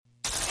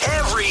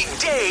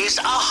Today's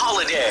a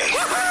holiday.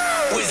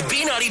 With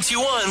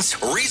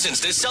B92.1's Reasons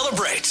to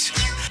Celebrate.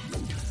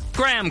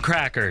 Graham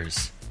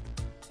crackers.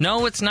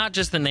 No, it's not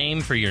just the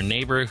name for your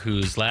neighbor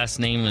whose last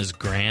name is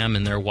Graham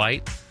and they're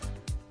white.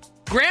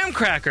 Graham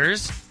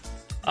crackers.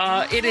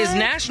 It is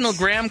National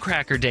Graham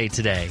Cracker Day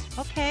today.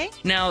 Okay.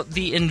 Now,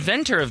 the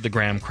inventor of the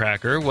graham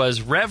cracker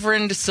was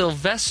Reverend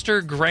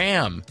Sylvester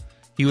Graham.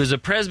 He was a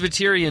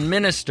Presbyterian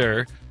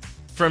minister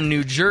from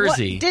New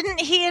Jersey. Didn't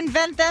he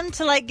invent them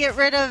to, get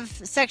rid of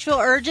sexual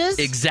urges?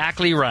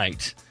 Exactly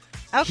right.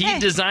 Okay. He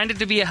designed it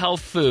to be a health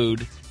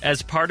food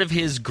as part of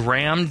his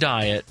Graham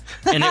diet,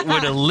 and it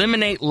would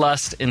eliminate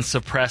lust and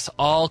suppress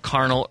all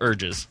carnal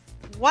urges.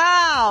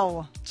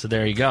 Wow. So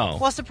there you go.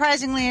 Well,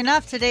 surprisingly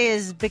enough, today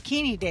is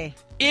Bikini Day.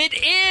 It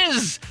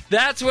is!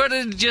 That's what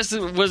it just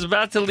was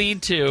about to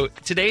lead to.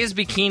 Today is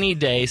Bikini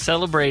Day,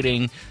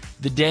 celebrating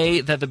the day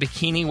that the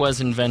bikini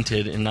was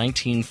invented in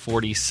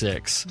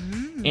 1946.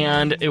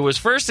 And it was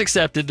first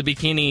accepted, the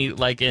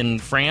bikini, in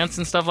France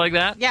and stuff like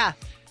that. Yeah.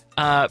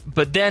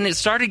 But then it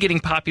started getting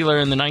popular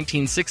in the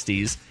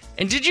 1960s.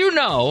 And did you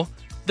know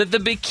that the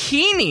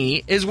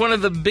bikini is one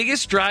of the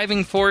biggest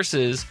driving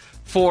forces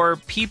for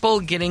people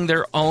getting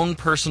their own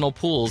personal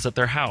pools at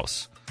their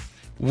house?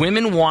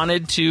 Women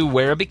wanted to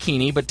wear a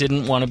bikini but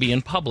didn't want to be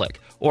in public.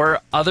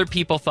 Or other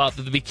people thought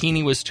that the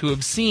bikini was too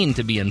obscene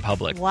to be in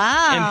public.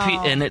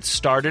 Wow. And it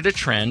started a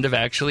trend of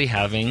actually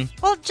having...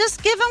 Well,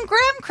 just give them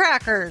graham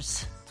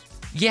crackers.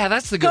 Yeah,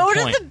 that's the good point.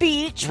 point. Go to the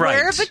beach, Right.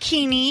 wear a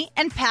bikini,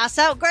 and pass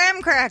out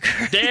graham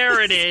crackers.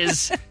 There it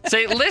is.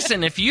 Say,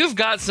 listen, if you've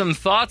got some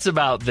thoughts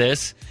about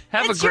this,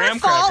 have It's a graham your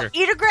fault. cracker.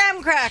 Eat a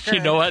graham cracker.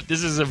 You know what?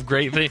 This is a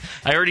great thing.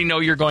 I already know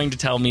you're going to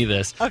tell me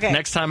this. Okay.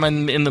 Next time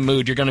I'm in the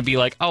mood, you're going to be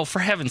like, oh, for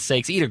heaven's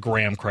sakes, eat a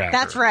graham cracker.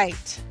 That's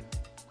right.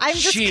 I'm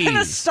just going to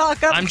Jeez.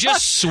 stock up I'm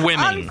just swimming.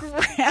 on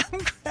graham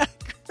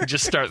crackers.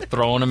 Just start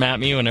throwing them at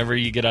me whenever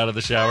you get out of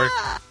the shower.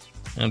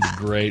 That'd be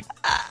great.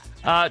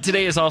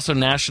 Today is also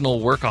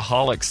National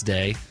Workaholics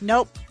Day.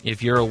 Nope.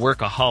 If you're a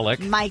workaholic.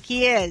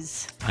 Mikey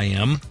is. I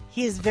am.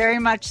 He is very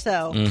much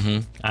so. Mm-hmm.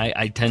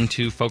 I tend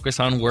to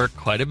focus on work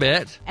quite a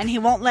bit. And he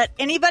won't let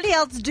anybody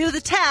else do the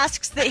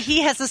tasks that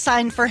he has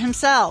assigned for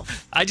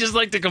himself. I just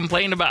like to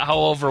complain about how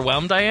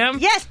overwhelmed I am.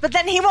 Yes, but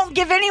then he won't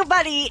give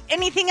anybody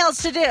anything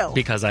else to do.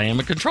 Because I am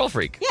a control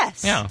freak.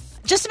 Yes. Yeah.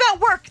 Just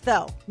about work,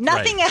 though.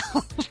 Nothing Right.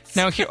 else.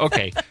 Now, here,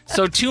 okay.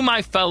 So to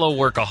my fellow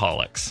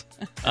workaholics,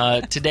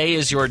 today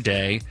is your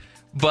day.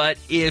 But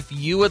if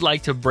you would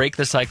like to break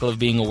the cycle of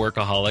being a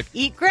workaholic,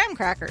 Eat graham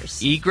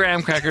crackers. eat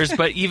graham crackers,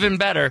 but even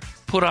better,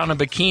 put on a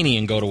bikini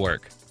and go to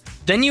work.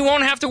 Then you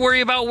won't have to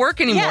worry about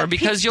work anymore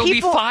because you'll be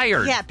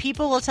fired. Yeah,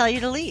 people will tell you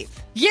to leave.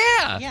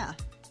 Yeah. Yeah.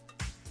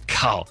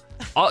 Cow.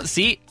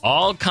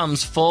 All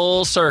comes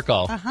full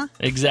circle. Uh-huh.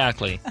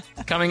 Exactly.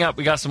 Coming up,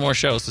 we got some more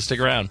shows, so stick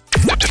around.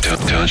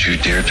 Don't you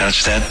dare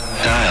touch that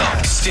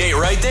dial. Stay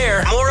right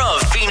there. More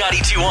of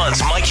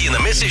B92.1's Mikey and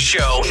the Missus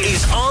Show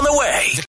is on the way.